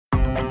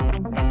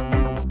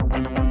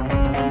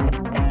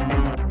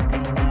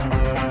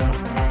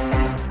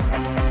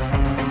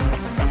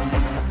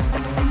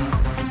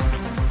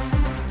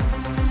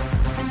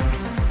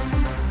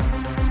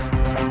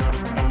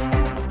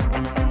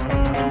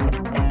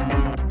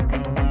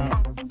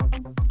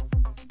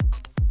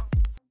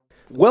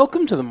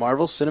Welcome to the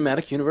Marvel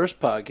Cinematic Universe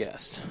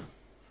podcast.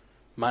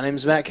 My name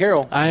is Matt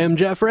Carroll. I am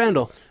Jeff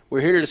Randall.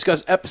 We're here to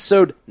discuss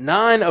episode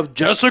 9 of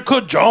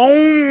Jessica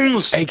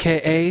Jones,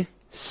 a.k.a.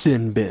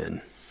 Sin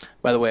Bin.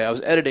 By the way, I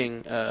was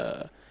editing,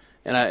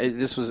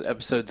 this was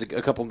episodes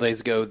a couple of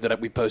days ago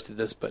that we posted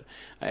this, but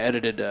I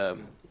edited,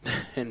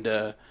 in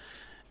the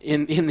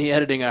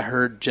editing I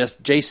heard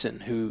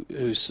Jason, who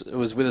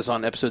was with us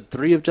on episode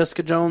 3 of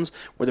Jessica Jones,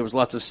 where there was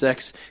lots of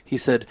sex. He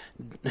said...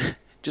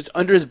 just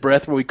under his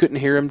breath where we couldn't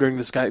hear him during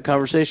the Skype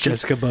conversation.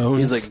 Jessica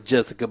Bones. He's like,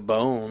 Jessica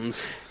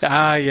Bones.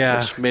 Ah, yeah.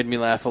 Which made me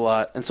laugh a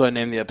lot. And so I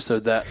named the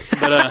episode that.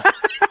 But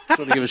just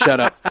want to give a shout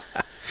out.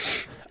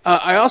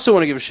 I also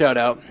want to give a shout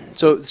out.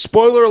 So,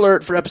 spoiler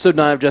alert for episode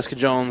 9 of Jessica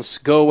Jones.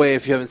 Go away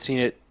if you haven't seen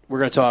it. We're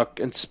going to talk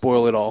and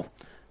spoil it all.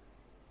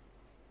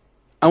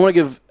 I want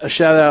to give a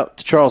shout out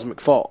to Charles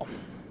McFall.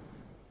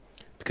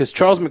 Because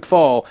Charles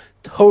McFall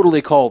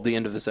totally called the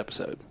end of this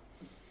episode.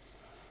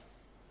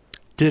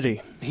 Did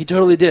he? He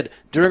totally did.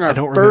 During our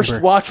first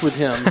remember. watch with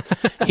him,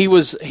 he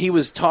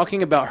was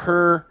talking about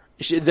her.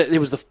 It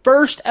was the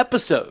first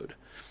episode.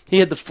 He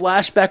had the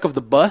flashback of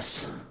the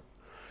bus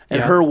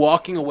and her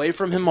walking away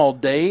from him all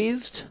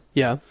dazed.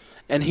 Yeah.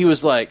 And he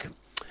was like,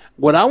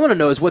 what I want to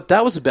know is what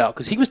that was about,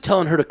 because he was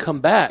telling her to come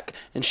back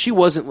and she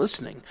wasn't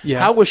listening. Yeah.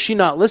 How was she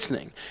not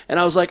listening? And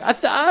I was like,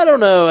 I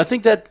don't know. I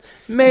think that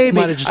maybe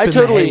Might have just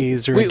been the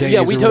haze or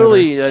daze we or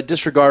totally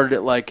disregarded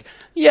it. Like,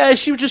 yeah,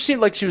 she just seemed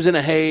like she was in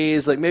a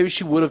haze. Like maybe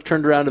she would have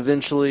turned around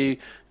eventually.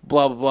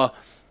 Blah blah blah.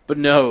 But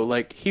no,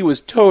 like he was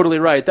totally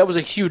right. That was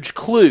a huge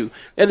clue.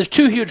 And there's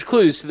 2 huge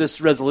clues to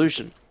this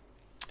resolution.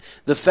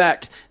 The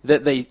fact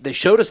that they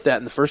showed us that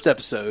in the first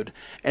episode,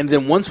 and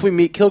then once we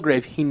meet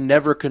Kilgrave, he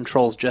never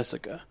controls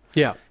Jessica.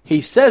 Yeah.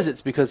 He says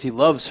it's because he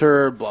loves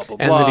her, blah, blah,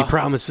 blah. And that he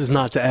promises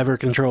not to ever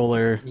control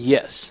her.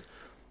 Yes.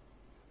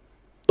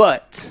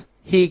 But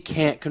he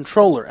can't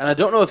control her. And I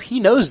don't know if he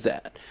knows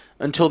that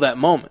until that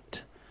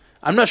moment.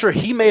 I'm not sure.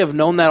 He may have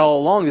known that all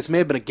along. This may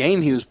have been a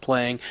game he was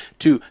playing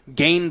to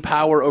gain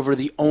power over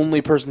the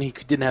only person he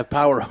didn't have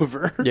power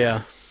over.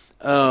 Yeah.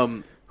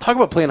 Talk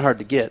about playing hard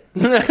to get.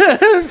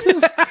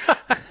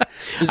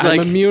 I'm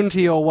immune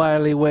to your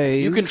wily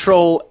ways. You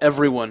control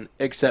everyone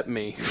except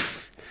me.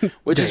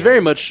 Which is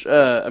very much,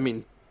 that's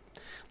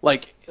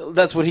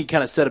what he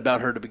kind of said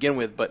about her to begin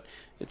with, but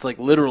it's like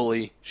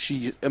literally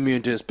she's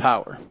immune to his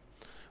power,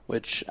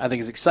 which I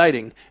think is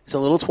exciting. It's a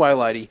little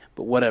Twilighty,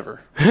 but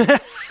whatever.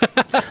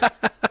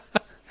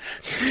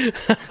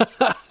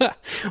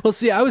 Well,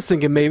 see, I was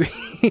thinking maybe...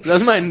 That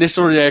was my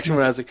initial reaction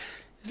when I was like,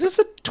 is this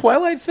a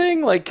Twilight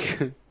thing?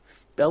 Like,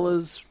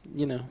 Bella's,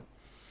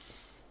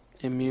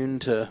 immune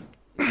to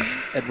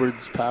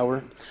Edward's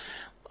power.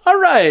 All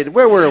right,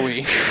 where were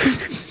we?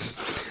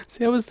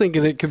 See, I was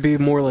thinking it could be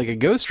more like a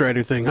Ghost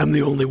Rider thing. I'm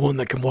the only one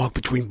that can walk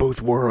between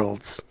both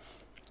worlds.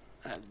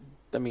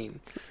 I mean,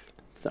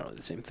 it's not really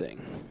the same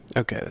thing.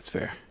 Okay, that's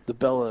fair. The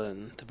Bella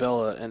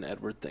and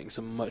Edward thing's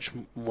a much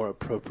more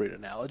appropriate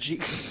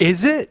analogy.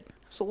 Is it?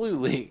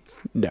 Absolutely.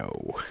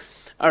 No.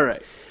 All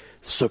right.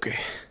 It's okay.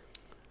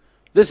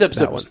 This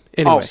episode was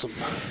awesome.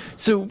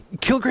 So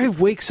Kilgrave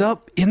wakes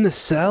up in the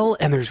cell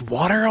and there's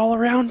water all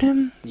around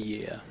him?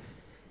 Yeah.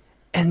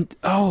 And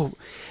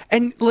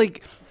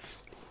like...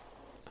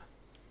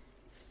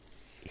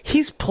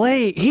 He's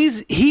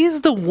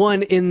the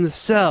one in the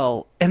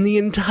cell, and the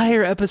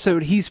entire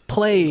episode he's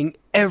playing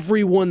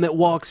everyone that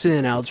walks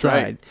in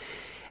outside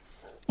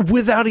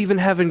without even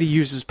having to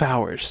use his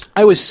powers.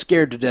 I was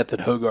scared to death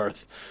that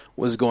Hogarth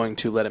was going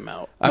to let him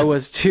out. I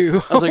was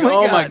too. I was like,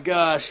 oh my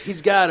gosh,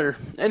 he's got her.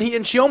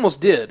 And she almost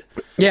did.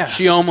 Yeah.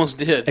 She almost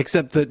did.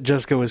 Except that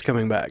Jessica was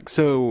coming back.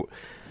 So,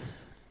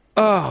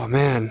 oh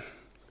man.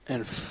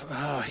 And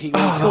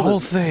the whole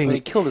thing.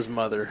 He killed his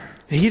mother.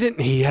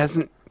 He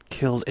hasn't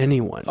killed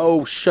anyone.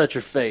 Oh, shut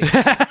your face.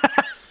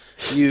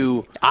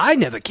 I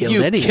never killed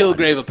anyone. You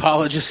Kilgrave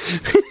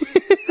apologist.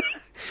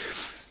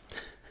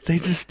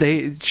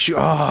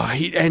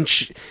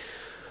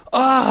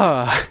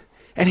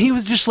 And he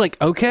was just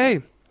like,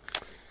 okay,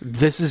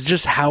 this is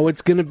just how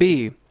it's gonna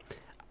be.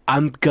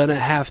 I'm gonna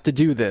have to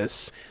do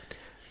this.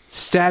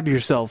 Stab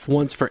yourself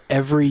once for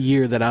every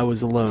year that I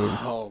was alone.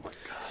 Oh my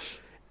gosh.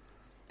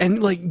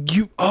 And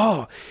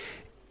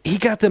he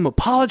got them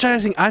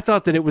apologizing. I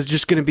thought that it was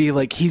just going to be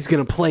like he's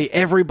going to play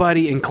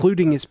everybody,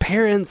 including his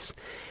parents.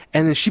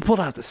 And then she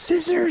pulled out the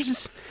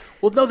scissors.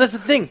 Well, no, that's the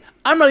thing.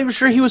 I'm not even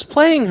sure he was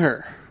playing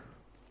her.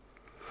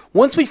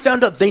 Once we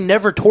found out they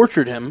never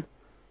tortured him.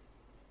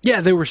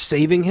 Yeah, they were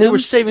saving him.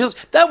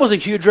 That was a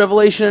huge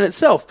revelation in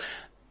itself.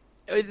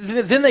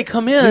 Then they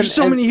come in. There's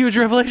so many huge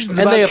revelations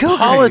and about they Kilgrave.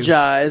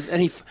 apologize,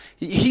 and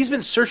he's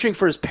been searching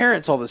for his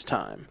parents all this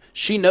time.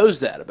 She knows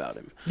that about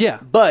him. Yeah,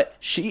 but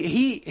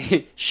she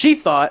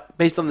thought,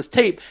 based on this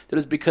tape, that it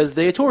was because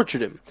they had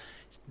tortured him.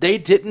 They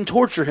didn't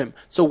torture him.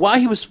 So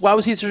why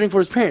was he searching for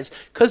his parents?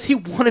 Because he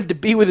wanted to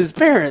be with his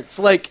parents.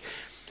 Like,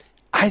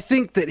 I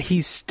think that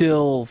he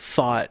still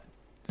thought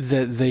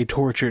that they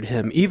tortured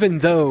him, even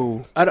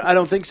though I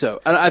don't think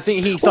so. I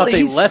think he thought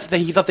they left.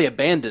 He thought they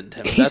abandoned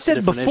him. He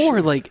said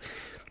before, like,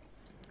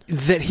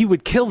 that he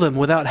would kill them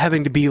without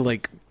having to be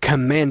like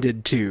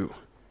commanded to.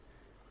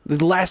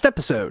 The last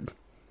episode.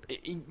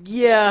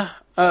 Yeah,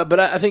 but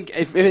I think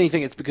if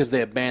anything, it's because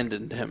they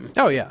abandoned him.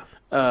 Oh yeah.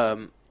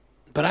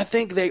 But I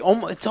think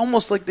it's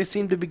almost like they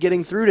seem to be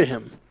getting through to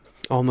him.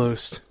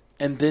 Almost.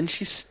 And then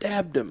she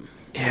stabbed him.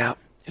 Yeah.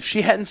 If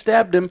she hadn't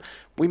stabbed him,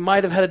 we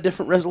might have had a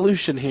different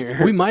resolution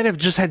here. We might have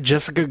just had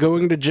Jessica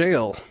going to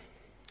jail.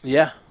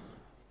 Yeah.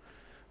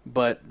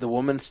 But the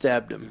woman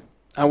stabbed him.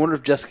 I wonder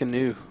if Jessica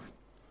knew.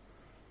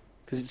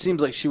 Because it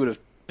seems like she would have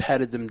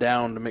patted them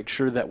down to make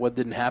sure that what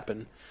didn't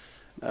happen.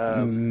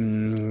 I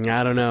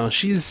don't know.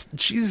 She's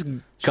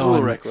gone. a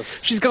little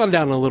reckless. She's gone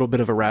down a little bit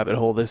of a rabbit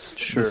hole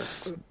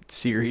this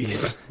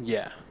series.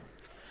 Yeah.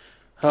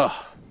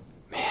 Oh.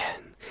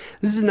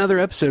 This is another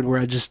episode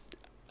where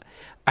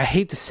I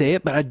hate to say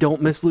it, but I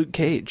don't miss Luke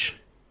Cage.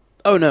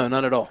 Oh, no,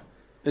 not at all.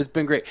 It's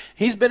been great.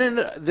 He's been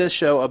in this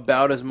show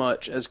about as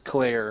much as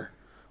Claire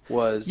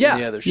was in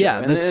the other show. Yeah,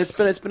 and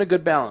it's been a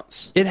good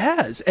balance. It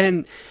has.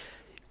 And,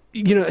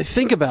 you know,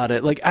 think about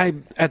it. Like,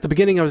 at the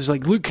beginning, I was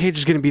like, Luke Cage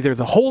is going to be there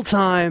the whole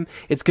time.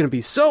 It's going to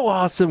be so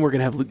awesome. We're going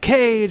to have Luke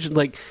Cage.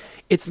 Like,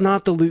 it's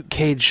not the Luke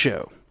Cage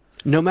show.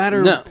 No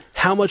matter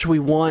how much we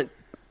want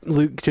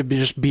Luke to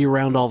just be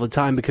around all the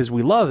time because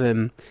we love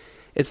him,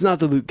 it's not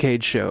the Luke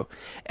Cage show.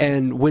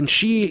 And when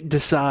she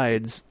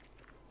decides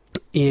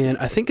in,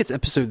 I think it's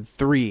episode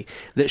 3,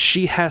 that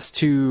she has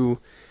to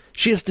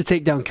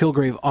take down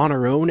Kilgrave on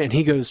her own, and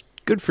he goes,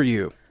 "Good for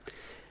you."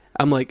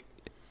 I'm like,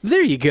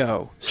 there you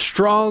go.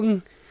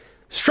 Strong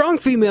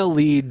female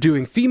lead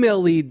doing female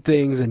lead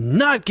things and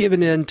not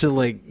giving in to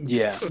like,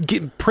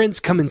 Prince,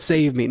 come and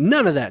save me.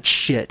 None of that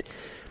shit.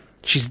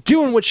 She's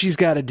doing what she's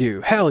got to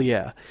do. Hell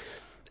yeah.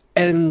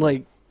 And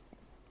like,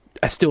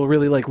 I still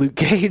really like Luke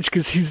Cage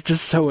because he's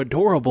just so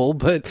adorable,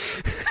 but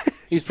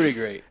he's pretty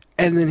great.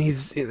 And then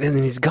he's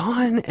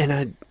gone,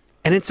 and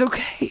it's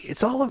okay.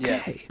 It's all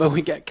okay. Yeah, but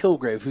we got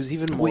Kilgrave, who's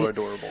even more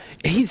adorable.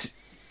 He's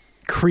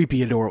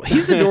creepy adorable.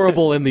 He's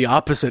adorable in the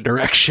opposite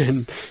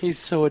direction. He's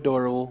so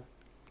adorable.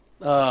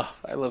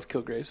 I love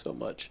Kilgrave so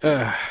much.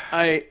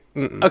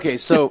 Okay,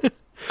 so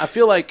I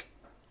feel like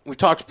we've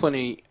talked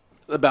plenty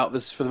about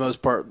this for the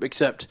most part,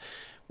 except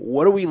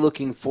what are we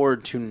looking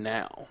forward to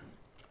now?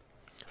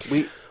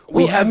 We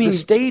have the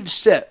stage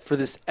set for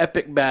this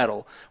epic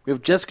battle. We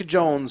have Jessica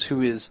Jones,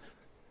 who is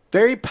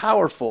very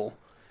powerful,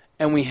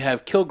 and we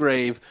have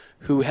Kilgrave,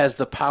 who has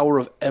the power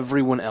of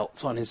everyone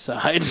else on his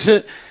side.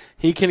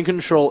 He can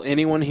control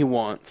anyone he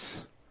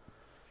wants.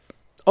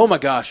 Oh my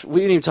gosh,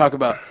 we didn't even talk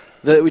about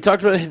we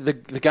talked about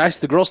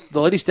the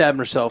lady stabbing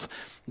herself,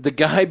 the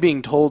guy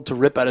being told to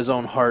rip out his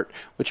own heart,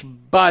 which,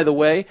 by the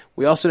way,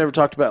 we also never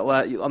talked about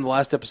on the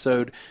last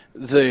episode,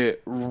 the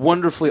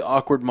wonderfully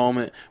awkward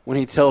moment when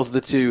he tells the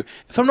two,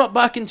 if I'm not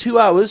back in 2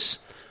 hours,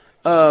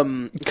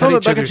 cut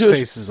each other's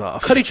faces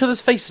off. Cut each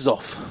other's faces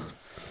off.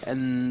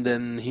 And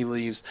then he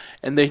leaves,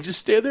 and they just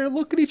stand there and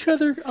look at each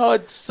other. Oh,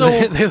 it's so...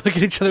 they look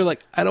at each other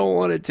like, I don't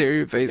want to tear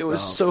your face off. It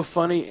was so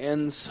funny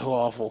and so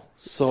awful.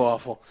 So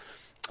awful.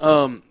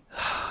 And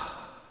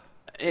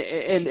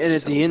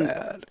at the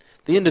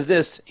end of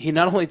this, he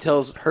not only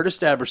tells her to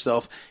stab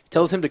herself, he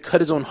tells him to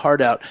cut his own heart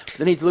out.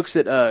 Then he looks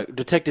at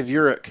Detective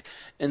Urich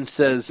and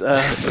says,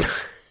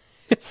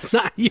 "It's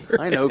not Urich.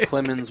 I know,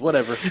 Clemens,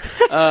 whatever."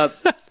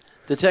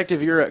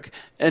 Detective Urich,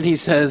 and he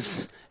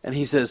says,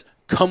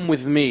 "Come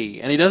with me."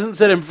 And he doesn't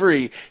set him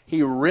free.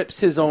 He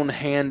rips his own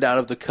hand out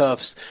of the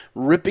cuffs,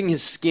 ripping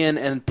his skin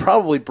and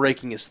probably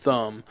breaking his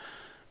thumb.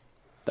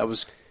 That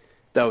was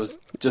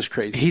just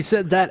crazy. He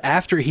said that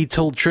after he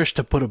told Trish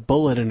to put a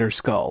bullet in her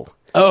skull.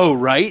 Oh,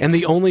 right. And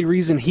the only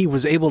reason he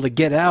was able to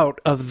get out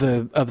of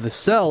the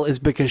cell is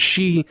because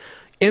she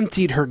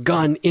emptied her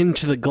gun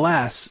into the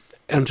glass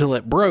until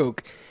it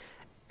broke,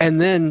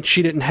 and then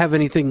she didn't have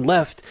anything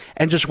left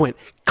and just went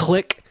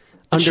click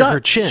under her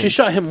chin. She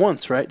shot him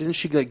once, right? Didn't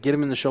she get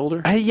him in the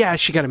shoulder? Yeah,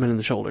 she got him in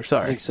the shoulder.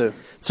 Sorry. I think so.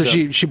 So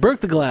she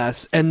broke the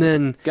glass and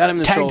then got him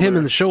in the tagged shoulder, him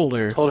in the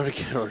shoulder. Told her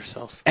to get over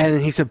herself. And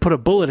then he said, "Put a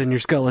bullet in your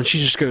skull," and she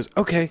just goes,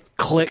 "Okay,"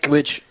 click.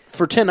 Which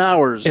for 10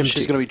 hours she's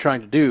going to be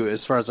trying to do,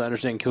 as far as I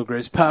understand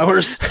Kilgrave's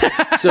powers.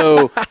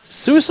 So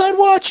suicide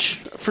watch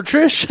for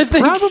Trish, I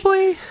think.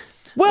 Probably.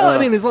 Well, I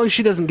mean, as long as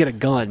she doesn't get a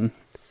gun.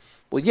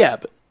 Well, yeah,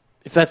 but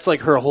if that's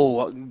like her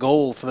whole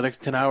goal for the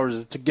next 10 hours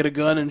is to get a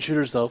gun and shoot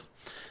herself,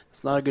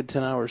 it's not a good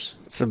 10 hours.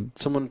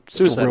 Someone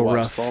suicide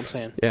watch, that's all I'm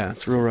saying. Yeah,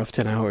 it's a real rough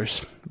 10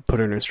 hours. Put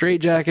her in a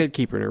straitjacket,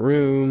 keep her in her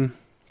room.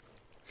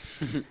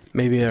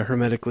 Maybe a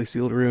hermetically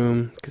sealed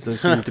room, because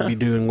those seem to be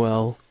doing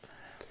well.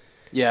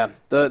 Yeah,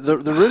 the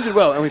room did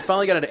well, and we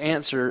finally got an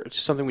answer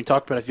to something we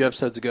talked about a few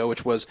episodes ago,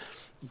 which was,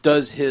 do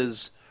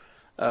his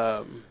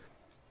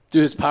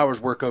powers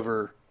work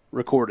over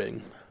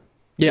recording?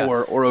 Yeah.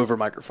 Or over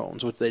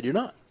microphones, which they do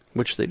not.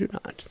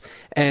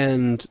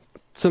 And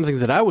something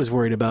that I was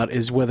worried about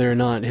is whether or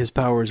not his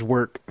powers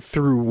work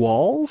through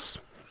walls.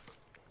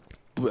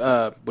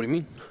 What do you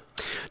mean?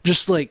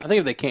 Just like, I think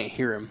if they can't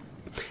hear him.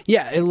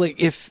 Yeah, like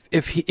if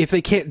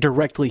they can't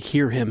directly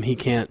hear him, he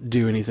can't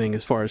do anything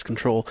as far as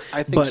control.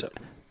 I think so.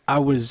 I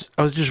was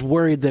just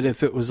worried that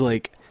if it was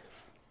like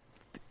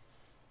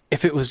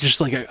if it was just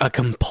like a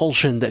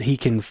compulsion that he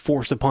can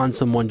force upon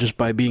someone just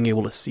by being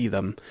able to see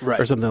them, Right.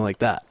 or something like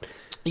that.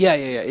 Yeah.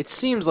 It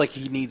seems like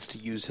he needs to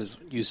use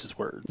his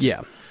words.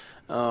 Yeah.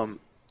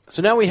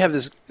 So now we have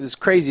this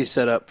crazy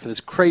setup for this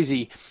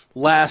crazy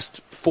last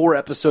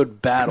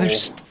 4-episode battle.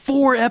 There's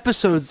 4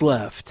 episodes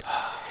left.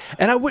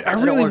 And I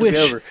don't really want it to be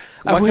wish... over.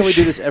 Why can't we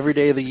do this every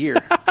day of the year?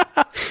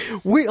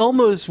 We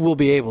almost will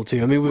be able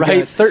to. I mean, we've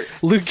Right? got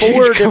Luke Cage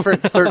 4 coming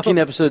different out.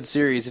 13-episode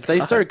series. If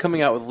they started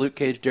coming out with Luke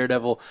Cage,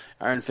 Daredevil,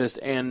 Iron Fist,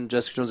 and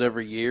Jessica Jones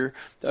every year,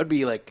 that would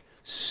be like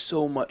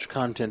so much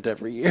content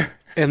every year.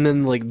 And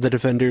then, like, the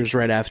Defenders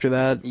right after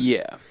that.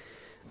 Yeah.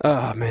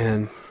 Oh,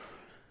 man.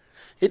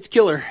 It's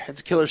killer.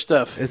 It's killer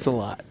stuff. It's a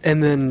lot.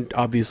 And then,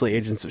 obviously,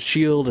 Agents of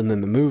S.H.I.E.L.D., and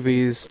then the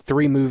movies.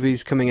 3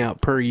 movies coming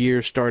out per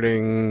year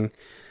starting...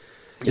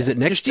 Is it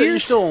next year? You're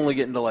still only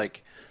getting to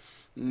like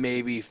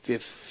maybe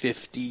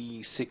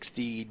 50,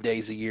 60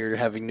 days a year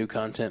having new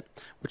content,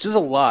 which is a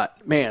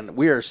lot. Man,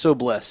 we are so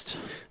blessed.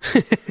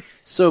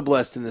 So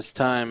blessed in this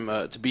time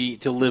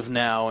to live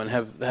now and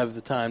have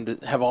the time to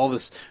have all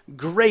this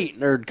great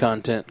nerd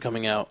content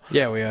coming out.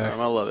 Yeah, we are.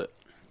 I love it.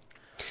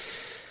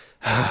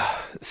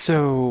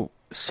 So,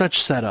 such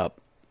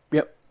setup.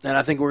 Yep. And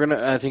I think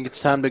I think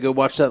it's time to go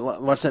watch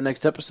that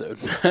next episode.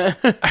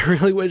 I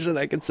really wish that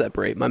I could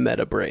separate my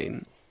meta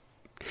brain.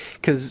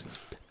 Because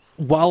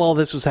while all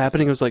this was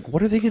happening, I was like,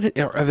 what are they going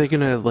to... Are they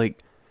going to, like...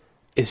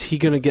 Is he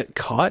going to get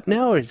caught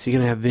now? Or is he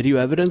going to have video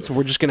evidence? And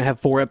we're just going to have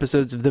 4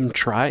 episodes of them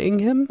trying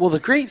him? Well, the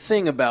great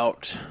thing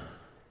about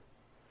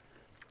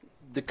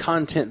the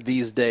content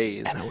these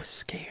days... And I was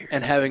scared.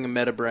 And having a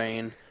meta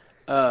brain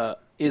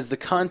is the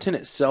content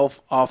itself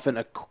often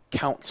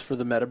accounts for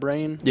the meta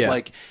brain. Yeah.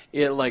 Like,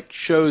 it like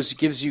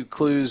gives you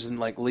clues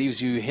and like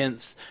leaves you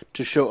hints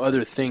to show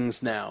other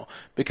things now.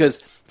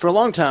 Because for a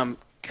long time...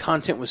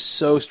 content was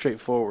so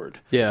straightforward.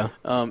 Yeah.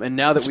 And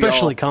now that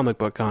especially comic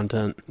book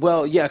content.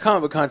 Well, yeah,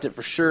 comic book content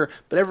for sure,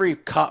 but every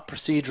cop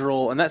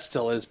procedural, and that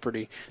still is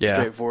pretty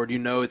straightforward. You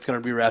know it's going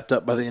to be wrapped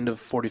up by the end of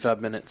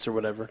 45 minutes or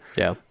whatever.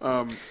 Yeah.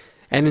 And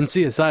in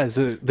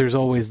CSI, there's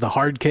always the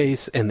hard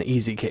case and the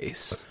easy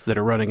case that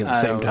are running at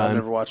the same time. I've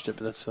never watched it,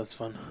 but that's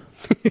fun.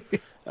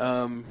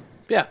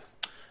 Yeah.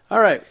 All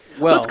right.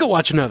 Well, let's go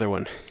watch another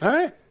one. All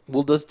right.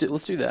 Let's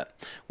do that.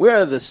 We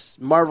are the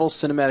Marvel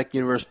Cinematic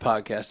Universe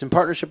podcast in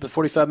partnership with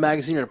 45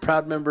 Magazine and a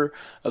proud member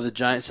of the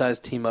Giant Size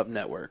Team Up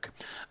Network.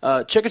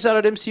 Check us out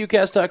at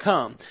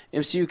MCUcast.com,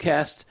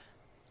 MCUcast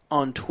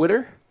on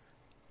Twitter,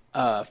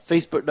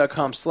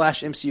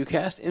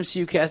 Facebook.com/MCUcast,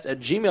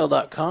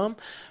 MCUcast@gmail.com,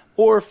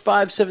 or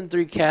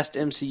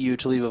 573-CAST-MCU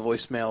to leave a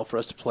voicemail for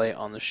us to play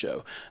on the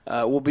show.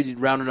 We'll be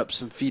rounding up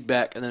some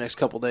feedback in the next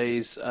couple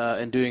days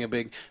and doing a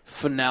big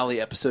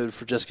finale episode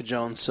for Jessica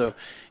Jones. So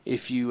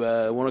if you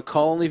want to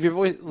call and leave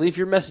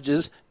your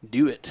messages,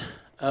 do it.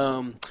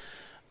 All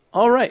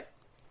right.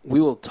 We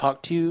will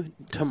talk to you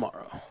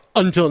tomorrow.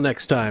 Until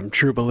next time,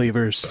 true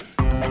believers.